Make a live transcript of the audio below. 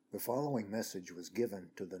following message was given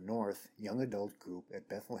to the North Young Adult Group at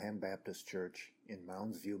Bethlehem Baptist Church in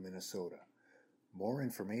Mounds View, Minnesota. More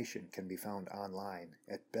information can be found online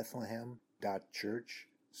at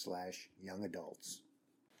bethlehem.church/youngadults.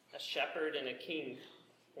 A shepherd and a king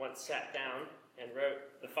once sat down and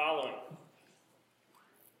wrote the following.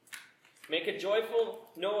 Make a joyful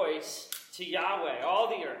noise to Yahweh, all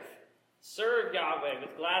the earth. Serve Yahweh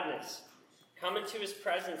with gladness. Come into his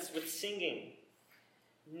presence with singing.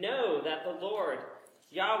 Know that the Lord,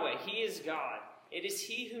 Yahweh, he is God. It is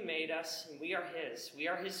he who made us, and we are his. We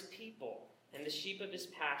are his people and the sheep of his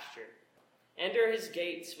pasture. Enter his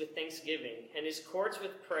gates with thanksgiving and his courts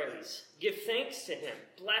with praise. Give thanks to him.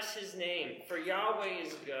 Bless his name, for Yahweh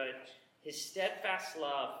is good. His steadfast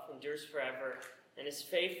love endures forever, and his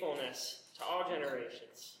faithfulness to all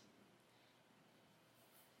generations.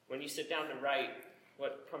 When you sit down to write,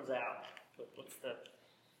 what comes out? What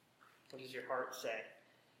does your heart say?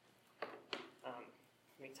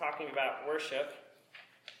 Talking about worship,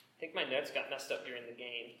 I think my notes got messed up during the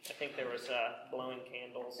game. I think there was blowing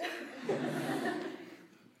candles.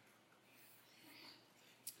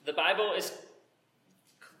 The Bible is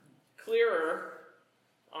clearer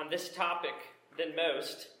on this topic than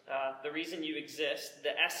most. The reason you exist,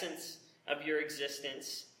 the essence of your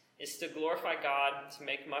existence, is to glorify God, to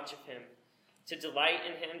make much of him, to delight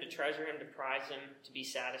in him, to treasure him, to prize him, to be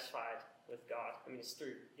satisfied with God. It's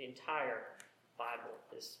through the entire Bible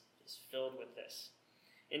is filled with this.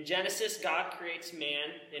 In Genesis, God creates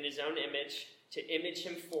man in his own image to image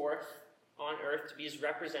him forth on earth, to be his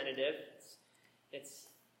representative. I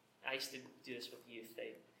used to do this with youth.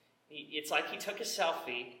 It's like he took a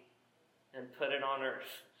selfie and put it on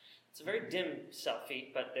earth. It's a very dim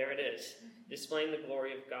selfie, but there it is, displaying the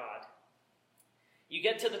glory of God. You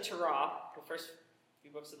get to the Torah, the first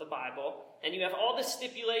few books of the Bible, and you have all the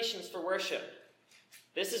stipulations for worship.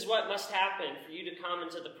 This is what must happen for you to come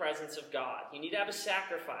into the presence of God. You need to have a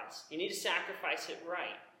sacrifice. You need to sacrifice it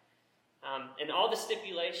right. And all the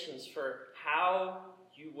stipulations for how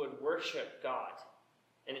you would worship God.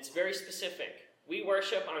 And it's very specific. We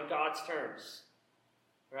worship on God's terms.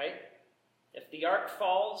 Right? If the ark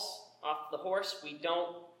falls off the horse, we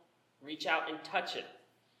don't reach out and touch it.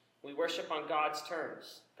 We worship on God's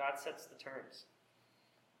terms. God sets the terms.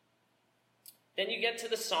 Then you get to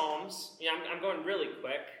the Psalms. I'm going really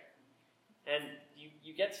quick. And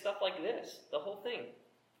you get stuff like this, the whole thing.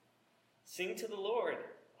 Sing to the Lord,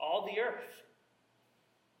 all the earth.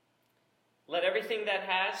 Let everything that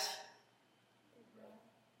has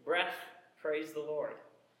breath praise the Lord.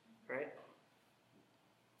 Right?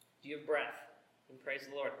 Do you have breath? And praise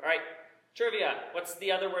the Lord. All right, trivia. What's the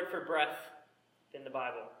other word for breath in the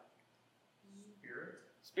Bible? Spirit.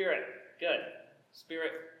 Spirit. Good.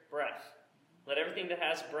 Spirit, breath. Let everything that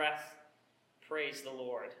has breath praise the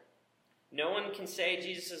Lord. No one can say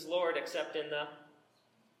Jesus is Lord except in the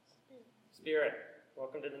Spirit.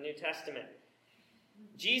 Welcome to the New Testament.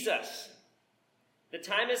 Jesus. The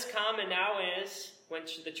time has come and now is when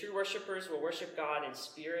the true worshipers will worship God in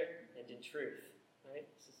spirit and in truth. Right?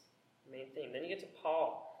 This is the main thing. Then you get to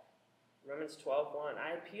Paul. Romans 12:1.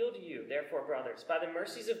 I appeal to you, therefore, brothers, by the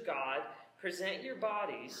mercies of God, present your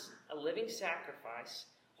bodies a living sacrifice,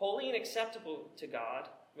 holy and acceptable to God,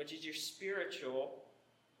 which is your spiritual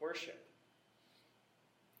worship.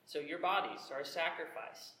 So your bodies are a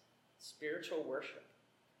sacrifice, spiritual worship,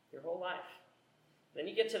 your whole life. Then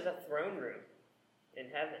you get to the throne room in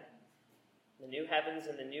heaven, the new heavens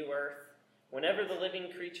and the new earth. Whenever the living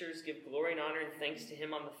creatures give glory and honor and thanks to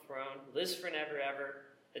him on the throne, who lives forever and ever,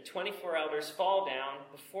 the 24 elders fall down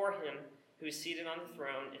before him who is seated on the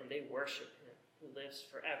throne, and they worship him who lives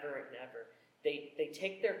forever and ever. They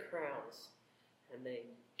take their crowns and they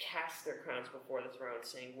cast their crowns before the throne,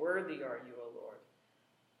 saying, worthy are you, O Lord,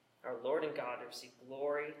 our Lord and God, to receive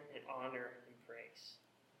glory and honor and praise.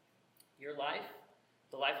 Your life,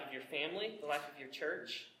 the life of your family, the life of your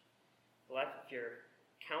church, the life of your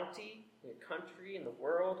county, your country, and the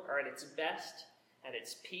world are at its best, at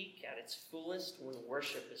its peak, at its fullest when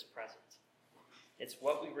worship is present. It's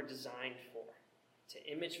what we were designed for, to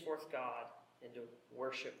image forth God and to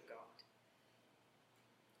worship God.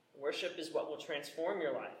 Worship is what will transform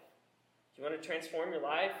your life. If you want to transform your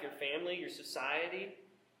life, your family, your society,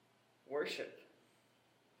 worship.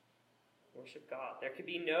 Worship God. There could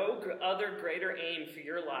be no other greater aim for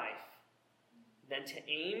your life than to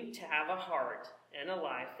aim to have a heart and a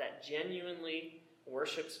life that genuinely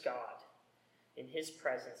worships God in his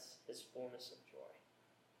presence, his fullness of joy.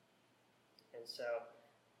 And so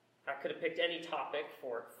I could have picked any topic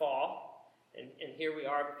for fall, and here we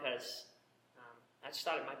are because I just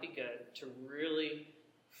thought it might be good to really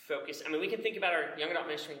focus. I mean, we can think about our young adult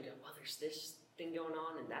ministry and go, well, there's this thing going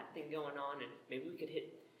on and that thing going on, and maybe we could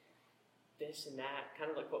hit this and that, kind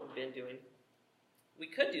of like what we've been doing. We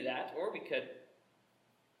could do that, or we could,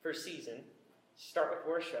 for a season, start with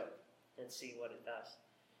worship and see what it does,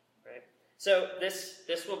 right? So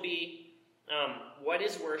this will be what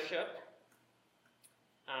is worship,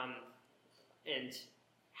 and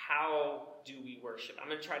how do we worship? I'm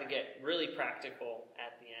going to try to get really practical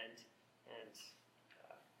at the end, and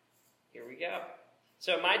here we go.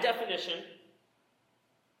 So my definition,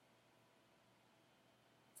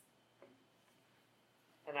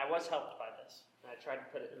 and I was helped by this. I tried to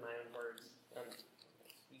put it in my own words.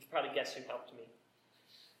 You can probably guess who helped me.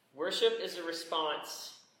 Worship is a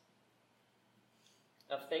response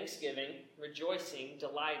of thanksgiving, rejoicing,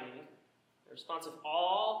 delighting, a response of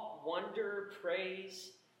awe, wonder,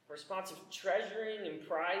 praise, a response of treasuring and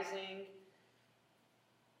prizing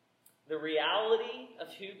the reality of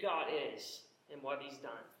who God is and what He's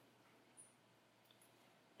done.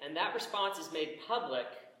 And that response is made public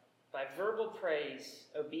by verbal praise,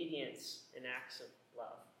 obedience, and acts of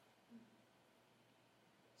love.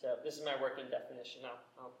 So this is my working definition.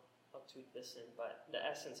 I'll tweak this in, but the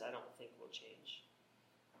essence I don't think will change.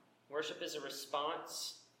 Worship is a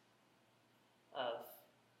response of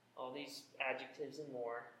all these adjectives and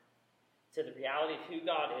more to the reality of who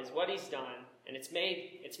God is, what He's done, and it's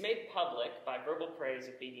made public by verbal praise,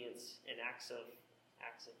 obedience, and acts of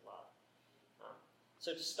love.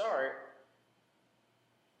 So to start,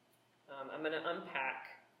 I'm going to unpack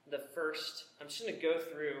the first. I'm just going to go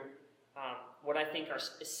through what I think are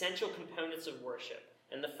essential components of worship,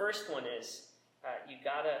 and the first one is we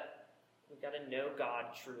gotta know God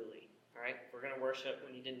truly. All right, if we're going to worship,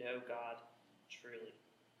 we need to know God truly.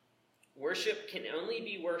 Worship can only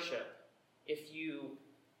be worship if you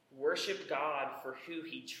worship God for who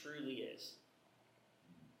He truly is.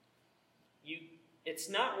 It's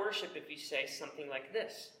not worship if you say something like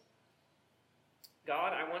this: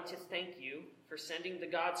 God, I want to thank you for sending the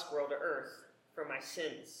God squirrel to earth for my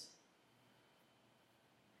sins.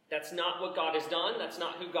 That's not what God has done. That's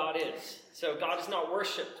not who God is. So God is not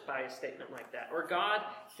worshipped by a statement like that. Or God,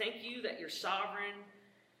 thank you that you're sovereign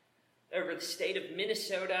over the state of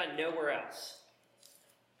Minnesota and nowhere else.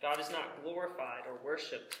 God is not glorified or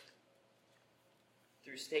worshipped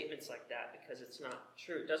through statements like that because it's not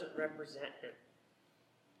true. It doesn't represent Him.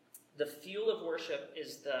 The fuel of worship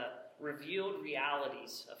is the revealed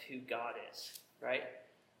realities of who God is, right?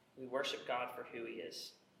 We worship God for who He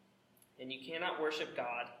is. And you cannot worship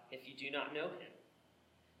God if you do not know Him.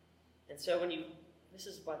 And so this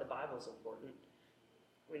is why the Bible is important.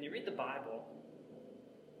 When you read the Bible,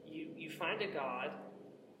 you find a God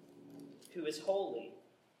who is holy,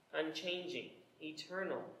 unchanging,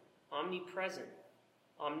 eternal, omnipresent,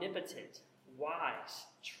 omnipotent, wise,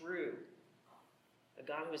 true. A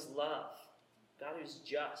God who is love, God who is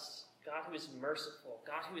just, God who is merciful,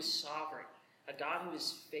 God who is sovereign, a God who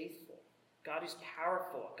is faithful, God who's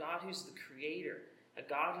powerful, a God who's the creator, a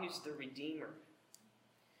God who's the redeemer.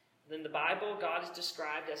 In the Bible, God is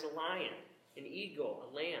described as a lion, an eagle,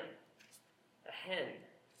 a lamb, a hen,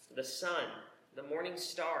 the sun, the morning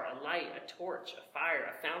star, a light, a torch, a fire,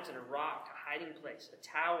 a fountain, a rock, a hiding place, a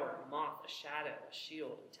tower, a moth, a shadow, a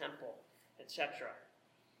shield, a temple, etc.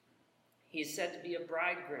 He is said to be a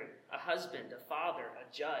bridegroom, a husband, a father,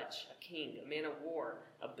 a judge, a king, a man of war,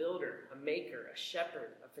 a builder, a maker, a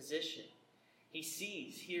shepherd, a physician. He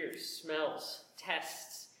sees, hears, smells,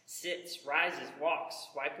 tests, sits, rises, walks,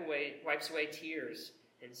 wipes away tears,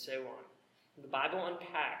 and so on. The Bible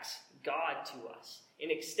unpacks God to us in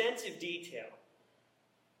extensive detail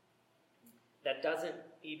that doesn't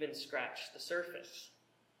even scratch the surface.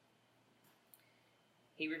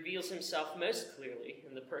 He reveals Himself most clearly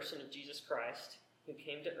in the person of Jesus Christ, who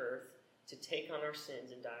came to earth to take on our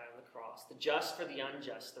sins and die on the cross, the just for the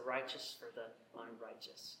unjust, the righteous for the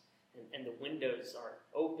unrighteous. And the windows are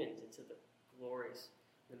opened into the glories,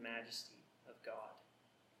 the majesty of God.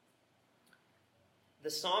 The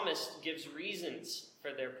psalmist gives reasons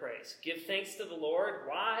for their praise. Give thanks to the Lord.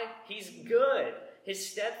 Why? He's good. His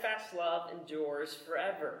steadfast love endures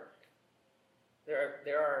forever.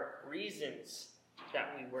 There are reasons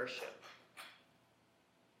that we worship.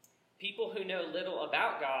 People who know little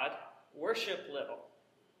about God worship little.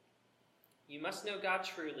 You must know God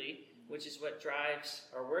truly, which is what drives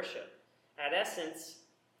our worship. At essence,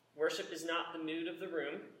 worship is not the mood of the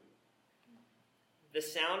room, the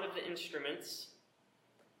sound of the instruments,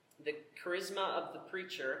 the charisma of the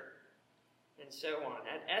preacher, and so on.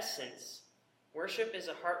 At essence, worship is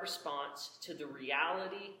a heart response to the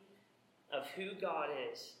reality of who God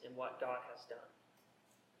is and what God has done.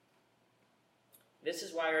 This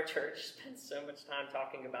is why our church spends so much time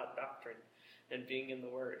talking about doctrine and being in the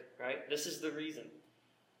Word, right? This is the reason.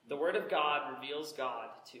 The Word of God reveals God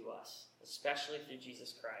to us, especially through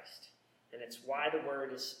Jesus Christ. And it's why the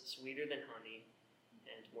Word is sweeter than honey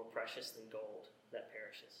and more precious than gold that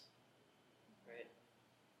perishes, right?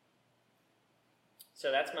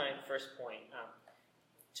 So that's my first point.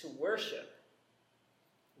 To worship,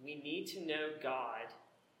 we need to know God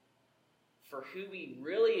for who He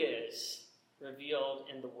really is, revealed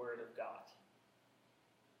in the Word of God.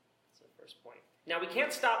 That's the first point. Now, we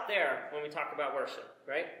can't stop there when we talk about worship,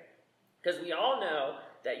 right? Because we all know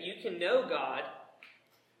that you can know God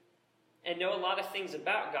and know a lot of things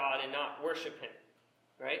about God and not worship Him,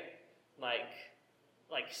 right?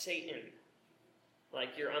 Like Satan,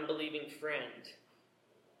 like your unbelieving friend,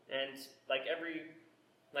 and like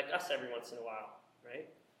us every once in a while, right?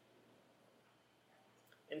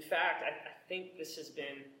 In fact, I think this has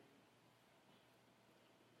been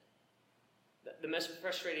the most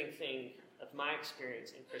frustrating thing of my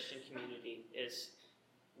experience in Christian community is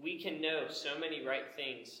we can know so many right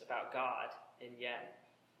things about God and yet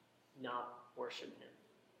not worship Him,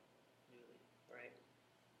 really, right?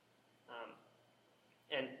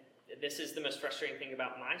 And this is the most frustrating thing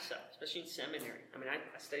about myself, especially in seminary. I mean,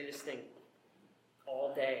 I study this thing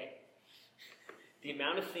all day. The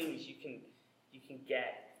amount of things you can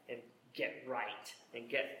get right and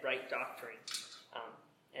get right doctrine,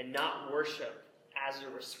 and not worship as a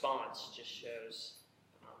response just shows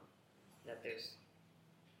that there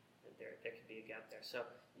could be a gap there. So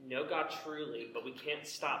know God truly, but we can't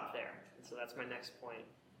stop there. And so that's my next point: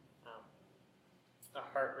 a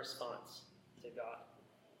heart response to God.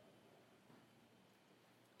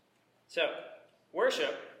 So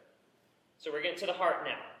worship. So we're getting to the heart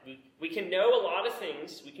now. We can know a lot of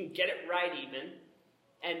things. We can get it right even,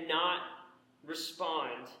 and not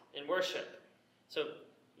respond in worship. So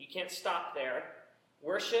you can't stop there.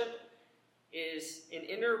 Worship is an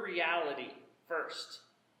inner reality first.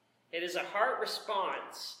 It is a heart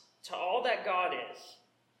response to all that God is.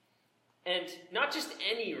 And not just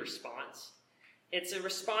any response. It's a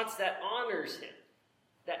response that honors Him,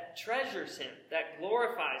 that treasures Him, that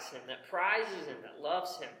glorifies Him, that prizes Him, that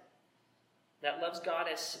loves Him, that loves God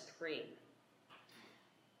as supreme.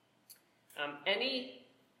 Any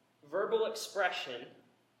verbal expression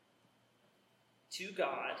to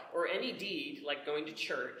God, or any deed, like going to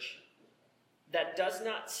church, that does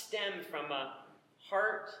not stem from a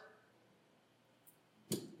heart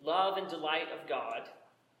love and delight of God,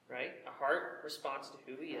 right? A heart response to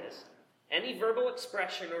who He is. Any verbal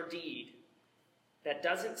expression or deed that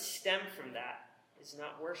doesn't stem from that is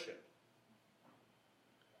not worship.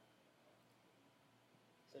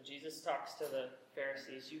 So Jesus talks to the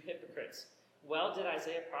Pharisees, "You hypocrites, well did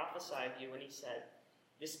Isaiah prophesy of you when he said,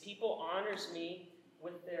 'This people honors me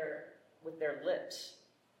with their lips.'"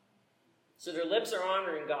 So their lips are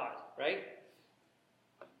honoring God, right?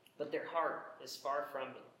 But their heart is far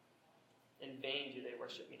from me. In vain do they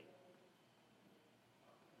worship me.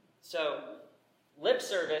 So lip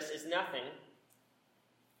service is nothing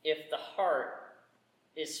if the heart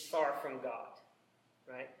is far from God,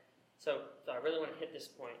 right? So I really want to hit this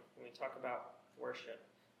point when we talk about worship.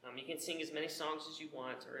 You can sing as many songs as you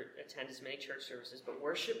want or attend as many church services, but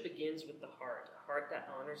worship begins with the heart, a heart that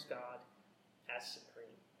honors God as supreme.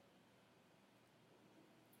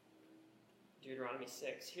 Deuteronomy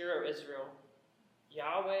 6, "Hear, O Israel,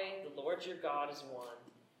 Yahweh, the Lord your God, is one.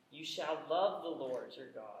 You shall love the Lord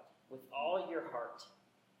your God with all your heart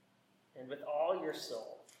and with all your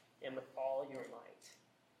soul and with all your might."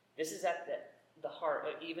 This is at the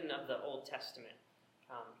heart even of the Old Testament.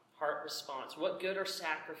 Heart response. What good are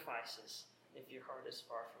sacrifices if your heart is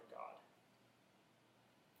far from God?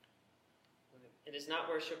 It is not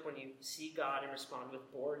worship when you see God and respond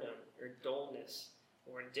with boredom or dullness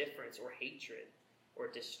or indifference or hatred or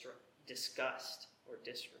disgust or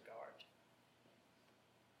disregard.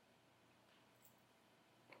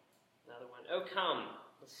 Another one. "Oh come,"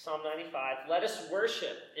 this is Psalm 95, "let us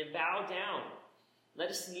worship and bow down.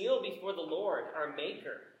 Let us kneel before the Lord, our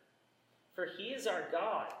Maker. For He is our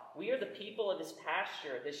God. We are the people of His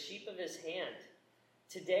pasture, the sheep of His hand.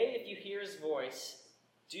 Today, if you hear His voice,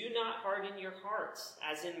 do not harden your hearts,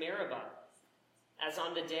 as in Meribah, as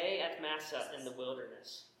on the day at Massah in the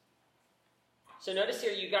wilderness." So notice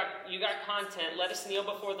here, you got content. Let us kneel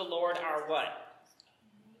before the Lord, our what?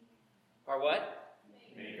 Our what?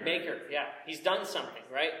 Maker. Yeah, He's done something,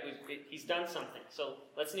 right? He's done something. So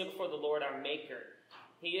let's kneel before the Lord, our Maker.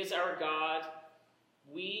 He is our God.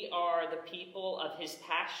 We are the people of His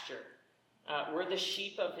pasture. We're the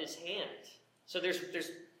sheep of His hand. So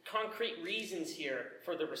there's concrete reasons here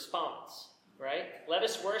for the response, right? Let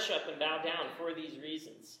us worship and bow down for these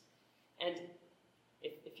reasons. And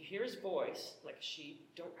if you hear his voice like a sheep,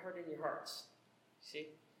 don't harden your hearts. See?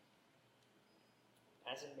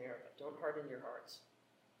 As in Meribah, don't harden your hearts.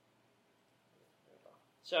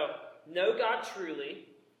 So, know God truly,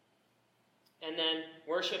 and then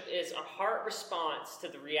worship is a heart response to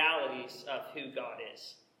the realities of who God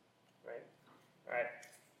is. Right? All right.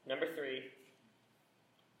 Number 3.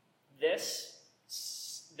 This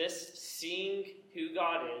seeing who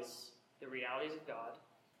God is, the realities of God,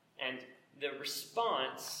 and the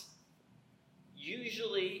response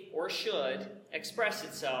usually or should express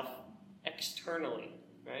itself externally,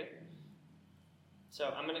 right?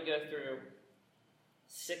 So I'm going to go through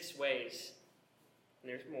 6 ways, and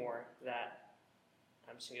there's more that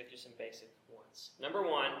I'm just going to go through some basic ones. Number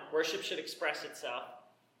 1, worship should express itself,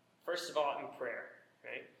 first of all, in prayer,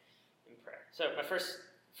 right? In prayer. So my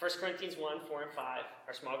 1 Corinthians 1, 4, and 5,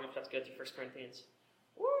 our small groups have to go through 1 Corinthians.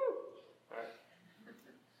 Woo! All right.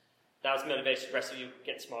 That was motivation. The rest of you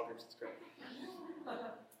get small groups. It's great.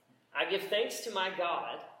 I give thanks to my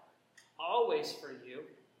God always for you.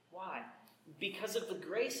 Why? Because of the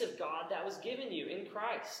grace of God that was given you in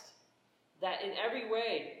Christ. That in every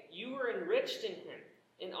way you were enriched in him,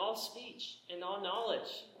 in all speech, in all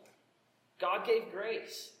knowledge. God gave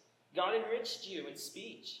grace. God enriched you in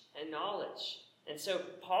speech and knowledge. And so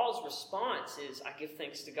Paul's response is, I give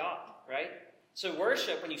thanks to God, right? So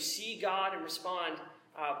worship, when you see God and responds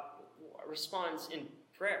in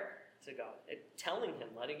prayer to God, telling him,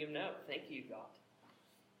 letting him know, thank you, God.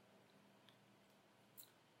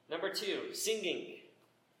 Number 2, singing.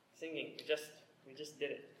 Singing. We just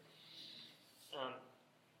did it.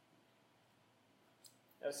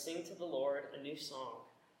 Sing to the Lord a new song.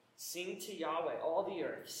 Sing to Yahweh, all the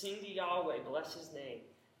earth. Sing to Yahweh, bless his name.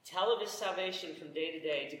 Tell of his salvation from day to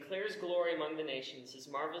day. Declare his glory among the nations, his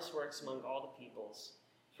marvelous works among all the peoples.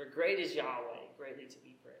 For great is Yahweh, greatly to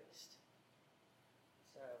be praised.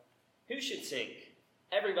 So, who should sing?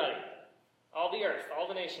 Everybody. All the earth, all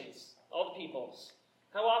the nations, all the peoples.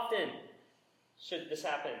 How often should this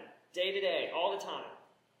happen? Day to day, all the time.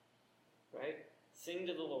 Right? Sing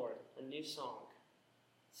to the Lord a new song.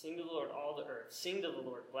 Sing to the Lord, all the earth. Sing to the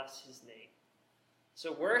Lord, bless his name.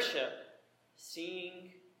 So worship,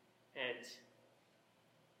 seeing, and,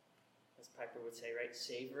 as Piper would say, right,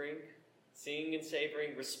 savoring. Seeing and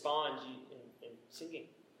savoring, respond in singing.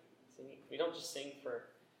 We don't just sing for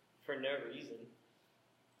no reason.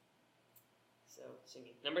 So,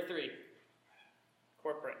 singing. Number 3,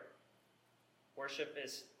 corporate. Worship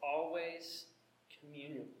is always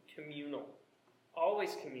communal.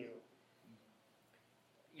 Always communal.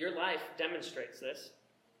 Your life demonstrates this.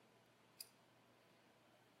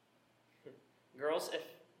 Girls,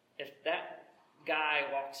 if that guy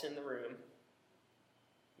walks in the room,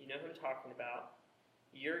 you know who I'm talking about,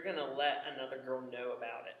 you're going to let another girl know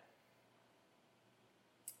about it.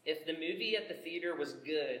 If the movie at the theater was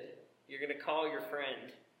good, you're going to call your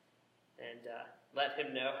friend and let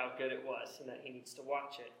him know how good it was and that he needs to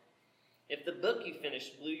watch it. If the book you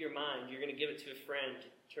finished blew your mind, you're going to give it to a friend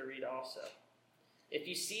to read also. If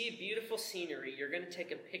you see beautiful scenery, you're going to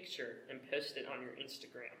take a picture and post it on your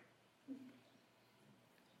Instagram.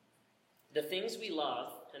 The things we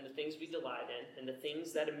love and the things we delight in and the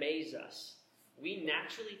things that amaze us, we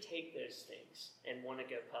naturally take those things and want to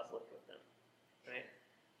go public with them, right?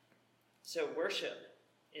 So worship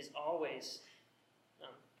is always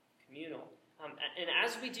communal. And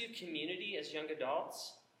as we do community as young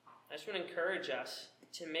adults, I just want to encourage us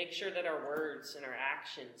to make sure that our words and our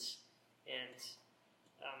actions and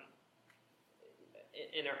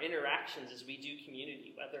in our interactions as we do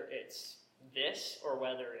community, whether it's this or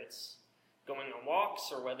whether it's going on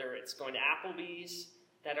walks or whether it's going to Applebee's,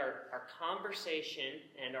 that our conversation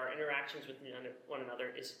and our interactions with one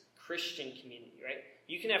another is Christian community, right?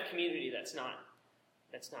 You can have community that's not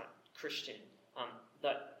Christian.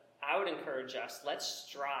 But I would encourage us, let's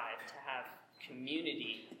strive to have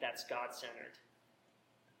community that's God-centered.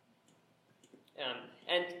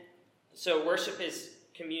 And so worship is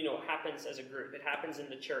communal. It happens as a group. It happens in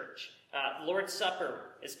the church. Lord's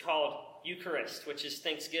Supper is called Eucharist, which is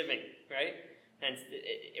Thanksgiving, right? And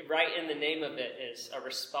right in the name of it is a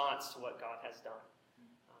response to what God has done.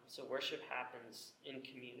 So worship happens in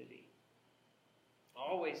community.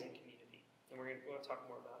 Always in community. And we're going to talk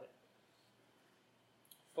more about it.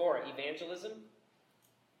 4, evangelism.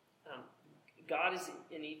 God is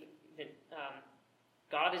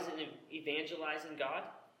an evangelizing God.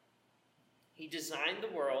 He designed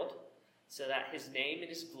the world so that his name and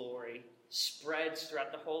his glory spreads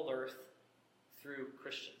throughout the whole earth through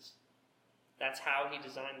Christians. That's how he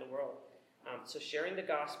designed the world. So sharing the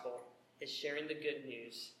gospel is sharing the good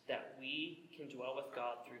news that we can dwell with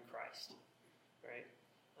God through Christ. Right?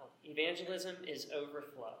 Evangelism is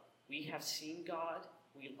overflow. We have seen God.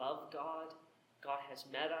 We love God. God has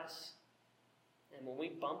met us. And when we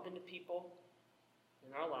bump into people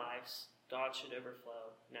in our lives, God should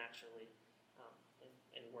overflow naturally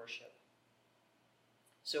in worship.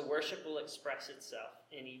 So worship will express itself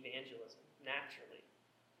in evangelism naturally.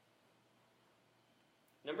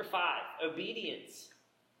 Number 5, obedience.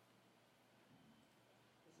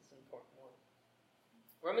 This is an important one.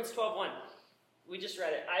 Romans 12:1. We just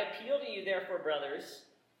read it. I appeal to you, therefore, brothers,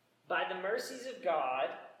 by the mercies of God,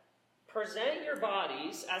 present your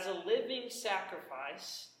bodies as a living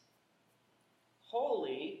sacrifice,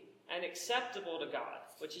 holy and acceptable to God,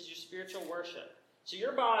 which is your spiritual worship. So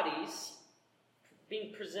your bodies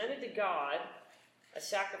being presented to God, a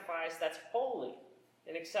sacrifice that's holy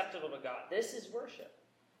and acceptable to God. This is worship.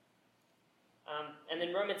 And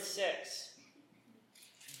then Romans 6.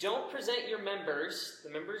 Don't present your members, the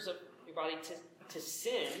members of your body, to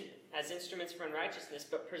sin as instruments for unrighteousness,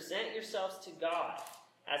 but present yourselves to God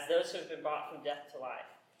as those who have been bought from death to life.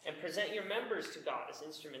 And present your members to God as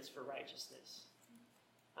instruments for righteousness.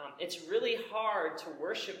 It's really hard to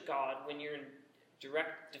worship God when you're in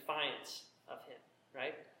direct defiance of Him,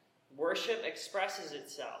 right? Worship expresses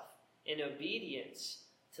itself in obedience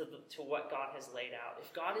to what God has laid out.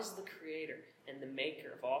 If God is the creator and the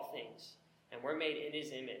maker of all things, and we're made in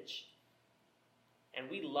His image, and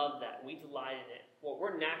we love that, we delight in it, what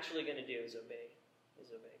we're naturally going to do is obey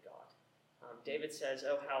God. David says,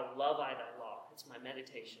 "Oh, how love I thy law. It's my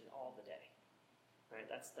meditation all the day." Right?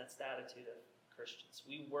 That's the attitude of Christians.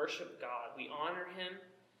 We worship God. We honor Him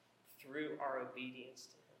through our obedience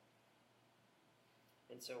to Him.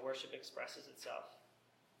 And so worship expresses itself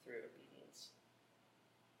through obedience.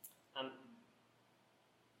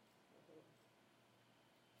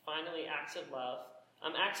 Finally, acts of love.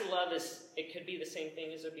 Acts of love it could be the same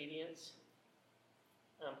thing as obedience.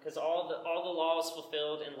 Because all the law is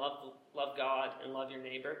fulfilled in love God and love your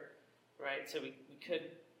neighbor, right? So we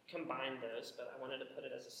could combine those, but I wanted to put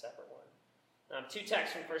it as a separate one. 2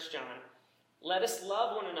 texts from 1 John. Let us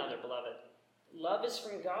love one another, beloved. Love is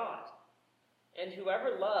from God, and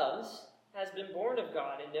whoever loves has been born of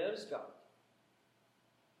God and knows God.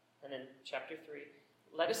 And then chapter 3.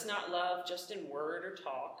 Let us not love just in word or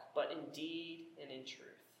talk, but in deed and in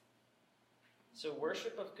truth. So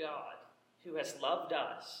worship of God, who has loved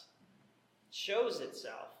us, shows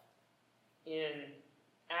itself in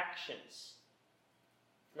actions.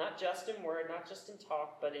 Not just in word, not just in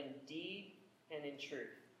talk, but in deed and in truth.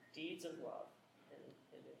 Deeds of love and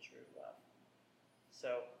in true love.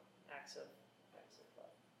 So, acts of love.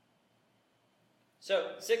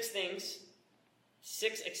 So, 6 things,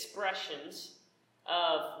 6 expressions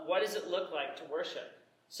of what does it look like to worship.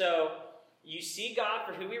 So, you see God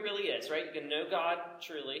for who He really is, right? You can know God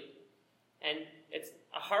truly. And it's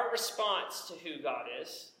a heart response to who God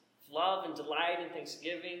is. Love and delight and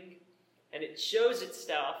thanksgiving. And it shows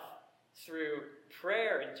itself through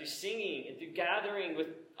prayer and through singing and through gathering with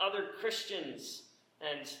other Christians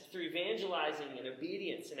and through evangelizing and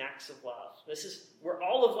obedience and acts of love. This is where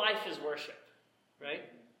all of life is worship, right?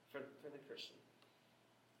 For the Christian.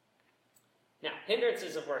 Now,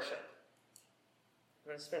 hindrances of worship. I'm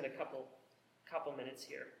going to spend a couple minutes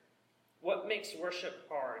here. What makes worship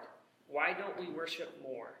hard? Why don't we worship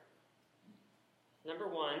more? Number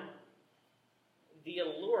 1, the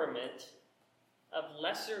allurement of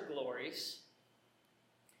lesser glories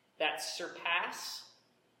that surpass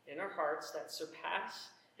in our hearts, that surpass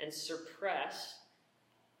and suppress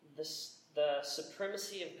the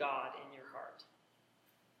supremacy of God in your heart.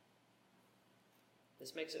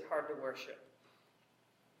 This makes it hard to worship.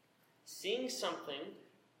 Seeing something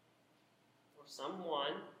or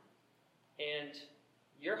someone and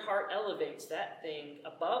your heart elevates that thing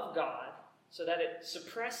above God so that it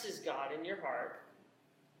suppresses God in your heart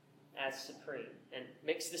as supreme and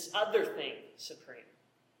makes this other thing supreme.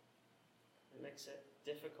 It makes it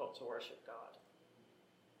difficult to worship God.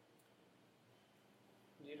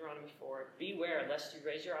 Deuteronomy 4, beware lest you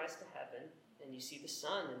raise your eyes to heaven and you see the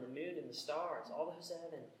sun and the moon and the stars, all the hosts of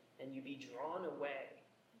heaven, and you be drawn away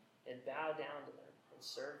and bow down to them and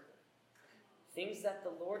serve them. Things that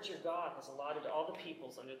the Lord your God has allotted to all the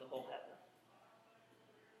peoples under the whole heaven.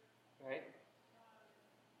 Right?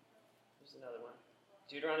 Here's another one.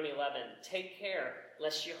 Deuteronomy 11. Take care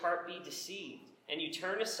lest your heart be deceived, and you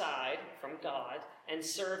turn aside from God and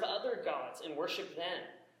serve other gods and worship them.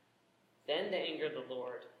 Then the anger of the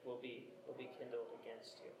Lord will be kindled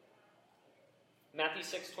against you. Matthew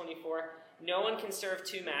 6:24. No one can serve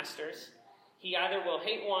 2 masters. He either will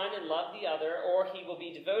hate one and love the other, or he will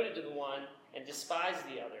be devoted to the one and despise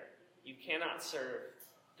the other. You cannot serve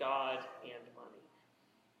God and money.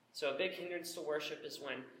 So a big hindrance to worship is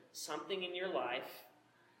when something in your life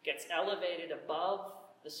gets elevated above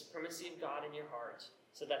the supremacy of God in your heart,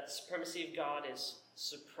 so that the supremacy of God is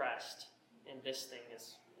suppressed, and this thing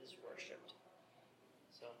is worshipped.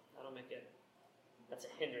 So that's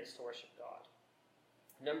a hindrance to worship God.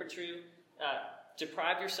 Number 2,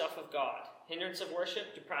 deprive yourself of God. Hindrance of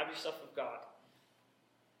worship, deprive yourself of God.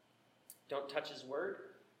 Don't touch his word.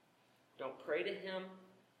 Don't pray to him.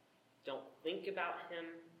 Don't think about him.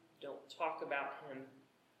 Don't talk about him.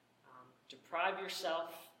 Deprive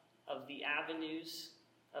yourself of the avenues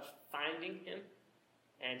of finding him,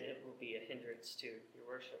 and it will be a hindrance to your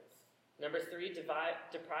worship. Number 3,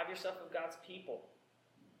 deprive yourself of God's people.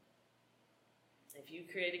 If you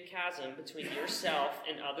create a chasm between yourself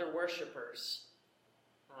and other worshipers,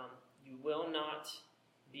 you will not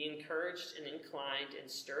be encouraged and inclined and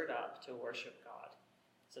stirred up to worship God.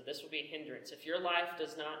 So this will be a hindrance. If your life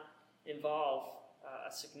does not involve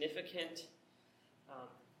a significant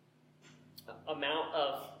amount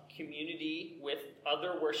of community with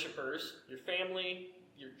other worshipers, your family,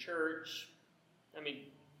 your church, and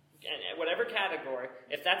whatever category,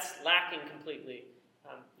 if that's lacking completely,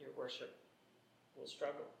 your worship will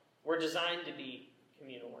struggle. We're designed to be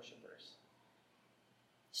communal worshipers.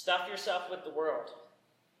 Stuff yourself with the world.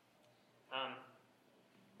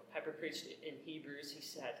 Piper preached in Hebrews. He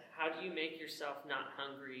said, "How do you make yourself not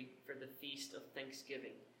hungry for the feast of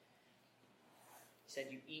Thanksgiving?" He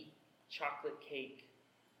said, "You eat chocolate cake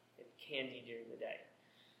and candy during the day."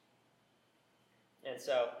 And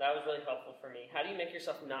so that was really helpful for me. How do you make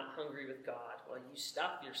yourself not hungry with God? Well, you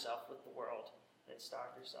stuff yourself with the world and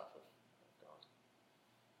starve yourself with God.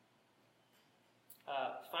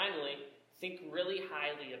 Finally, think really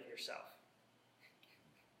highly of yourself.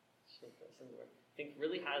 Think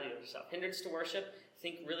really highly of yourself. Hindrance to worship,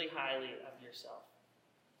 think really highly of yourself.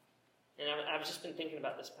 And I've just been thinking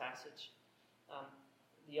about this passage.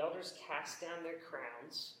 The elders cast down their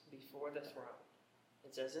crowns before the throne.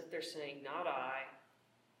 It's as if they're saying, "Not I,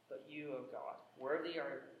 but you, O God. Worthy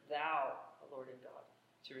are thou, O Lord and God,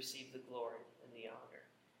 to receive the glory and the honor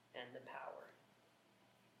and the power."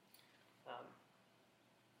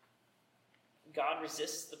 God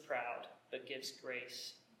resists the proud, but gives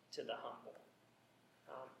grace to the humble.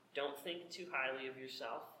 Don't think too highly of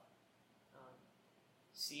yourself.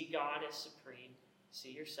 See God as supreme.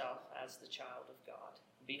 See yourself as the child of God.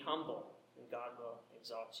 Be humble, and God will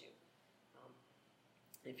exalt you.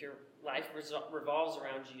 If your life revolves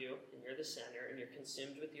around you, and you're the center, and you're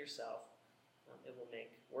consumed with yourself, it will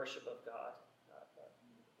make worship of God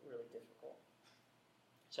really difficult.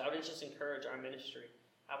 So I would just encourage our ministry.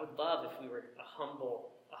 I would love if we were a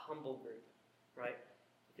humble group, right?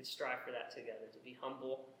 We could strive for that together, to be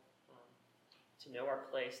humble, to know our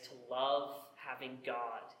place, to love having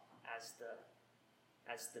God as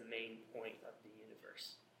the main point of the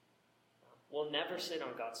universe. We'll never sit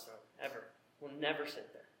on God's throne, ever. We'll never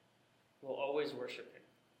sit there. We'll always worship him.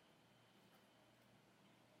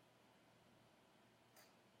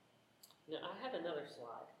 Now, I have another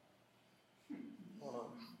slide. Hold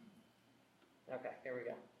on. Okay, here we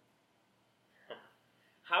go.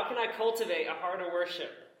 How can I cultivate a heart of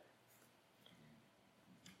worship?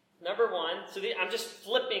 Number 1, I'm just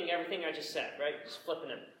flipping everything I just said, right? Just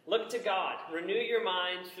flipping it. Look to God. Renew your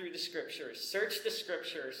mind through the Scriptures. Search the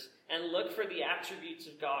Scriptures and look for the attributes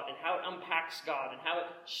of God and how it unpacks God and how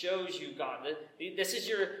it shows you God. This is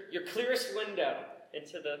your clearest window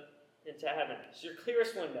into heaven. It's your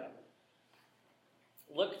clearest window.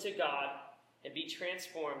 Look to God and be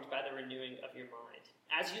transformed by the renewing of your mind.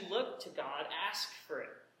 As you look to God, ask for it.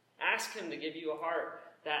 Ask him to give you a heart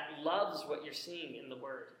that loves what you're seeing in the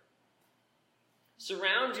Word.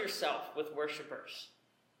 Surround yourself with worshipers.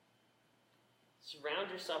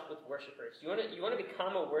 Surround yourself with worshipers. You want to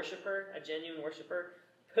become a worshiper, a genuine worshiper?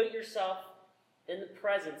 Put yourself in the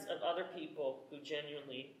presence of other people who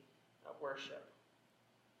genuinely worship.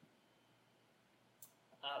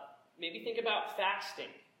 Maybe think about fasting.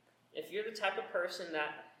 If you're the type of person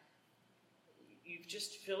that you've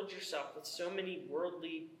just filled yourself with so many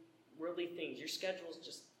worldly things, your schedule is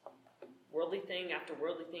just worldly thing after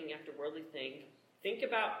worldly thing after worldly thing, think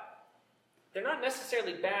about, they're not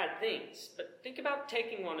necessarily bad things, but think about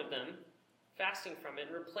taking one of them, fasting from it,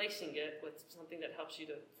 and replacing it with something that helps you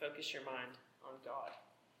to focus your mind on God.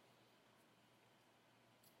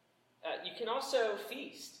 You can also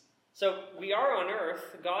feast. So we are on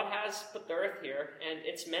earth. God has put the earth here, and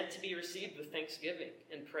it's meant to be received with thanksgiving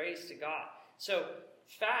and praise to God. So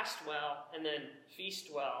fast well and then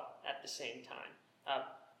feast well at the same time.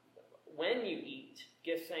 When you eat,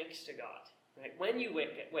 give thanks to God. Right? When you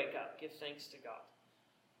wake up, give thanks to God.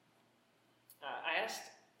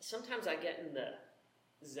 Sometimes I get in the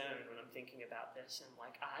zone when I'm thinking about this, and I'm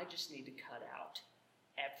like, I just need to cut out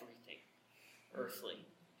everything earthly.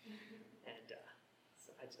 And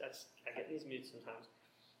so I get in these moods sometimes.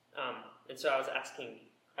 And so I was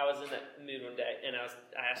in that mood one day, and I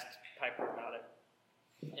asked Piper about it.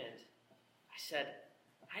 And I said,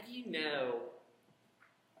 how do you know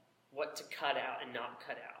what to cut out and not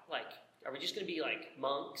cut out? Like, are we just going to be like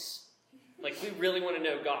monks? Like, we really want to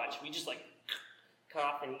know God. Should we just like cut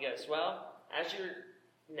off? And he goes, well, as you're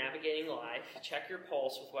navigating life, check your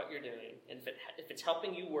pulse with what you're doing. And if it's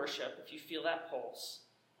helping you worship, if you feel that pulse,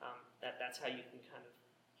 that's how you can kind of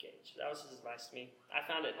gauge. That was his advice to me. I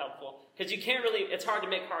found it helpful because it's hard to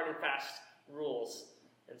make hard and fast rules.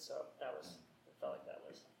 And so I felt like that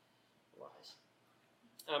was wise.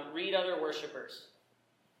 Read other worshipers.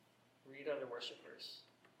 Read other worshipers.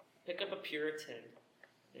 Pick up a Puritan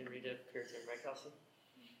and read a Puritan, right, Kelsey?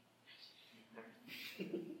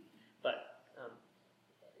 But,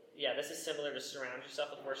 yeah, this is similar to surround yourself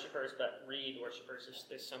with worshipers, but read worshipers.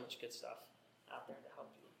 There's so much good stuff out there to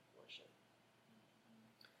help you worship.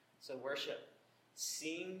 So worship.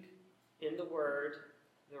 Seeing in the Word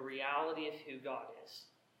the reality of who God is.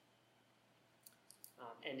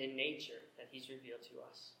 And in nature that He's revealed to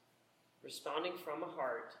us. Responding from a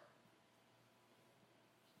heart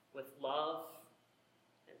with love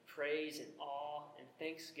and praise and awe and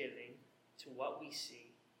thanksgiving to what we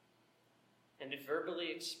see, and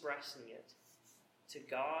verbally expressing it to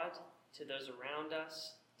God, to those around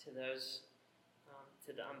us, to the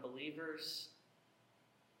unbelievers,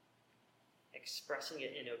 expressing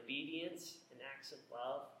it in obedience and acts of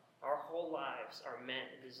love. Our whole lives are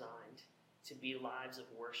meant and designed to be lives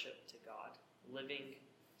of worship to God, living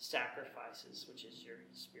sacrifices, which is your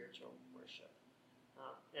spiritual worship.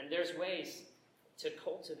 And there's ways to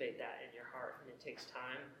cultivate that in your heart, and it takes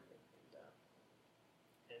time.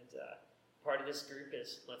 And part of this group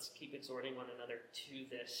is let's keep exhorting one another to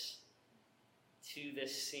this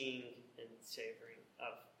seeing and savoring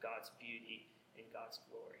of God's beauty and God's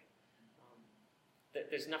glory.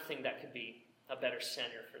 There's nothing that could be a better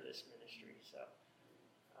center for this ministry. So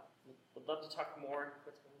would love to talk more.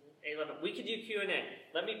 8:11. We could do Q&A.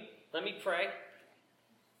 Let me pray.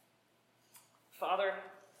 Father,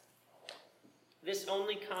 this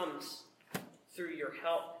only comes through your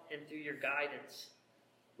help and through your guidance.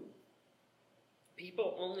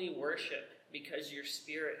 People only worship because your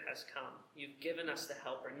Spirit has come. You've given us the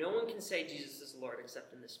helper. No one can say Jesus is Lord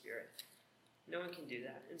except in the Spirit. No one can do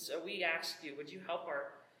that. And so we ask you, would you help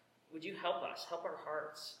us, help our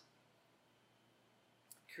hearts?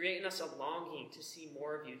 Create in us a longing to see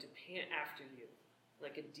more of you, to pant after you,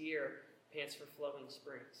 like a deer pants for flowing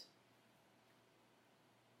springs.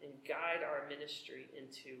 And guide our ministry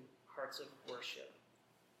into hearts of worship.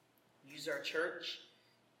 Use our church,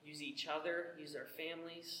 use each other, use our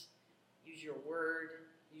families, use your word,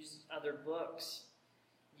 use other books,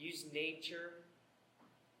 use nature,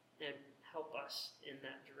 and help us in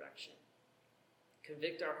that direction.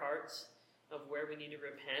 Convict our hearts of where we need to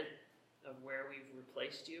repent, of where we've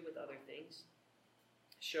replaced you with other things.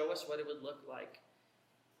 Show us what it would look like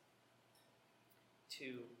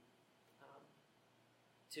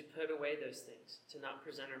to put away those things, to not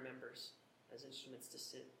present our members as instruments to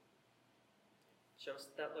sin. Show us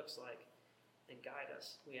what that looks like and guide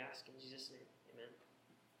us. We ask in Jesus' name. Amen.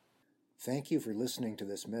 Thank you for listening to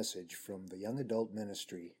this message from the Young Adult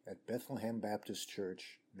Ministry at Bethlehem Baptist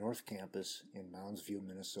Church, North Campus in Mounds View,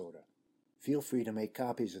 Minnesota. Feel free to make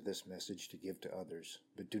copies of this message to give to others,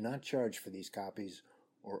 but do not charge for these copies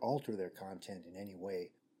or alter their content in any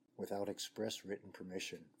way without express written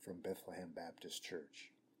permission from Bethlehem Baptist Church.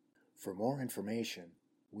 For more information,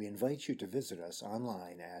 we invite you to visit us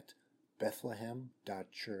online at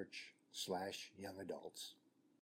bethlehem.church/youngadults.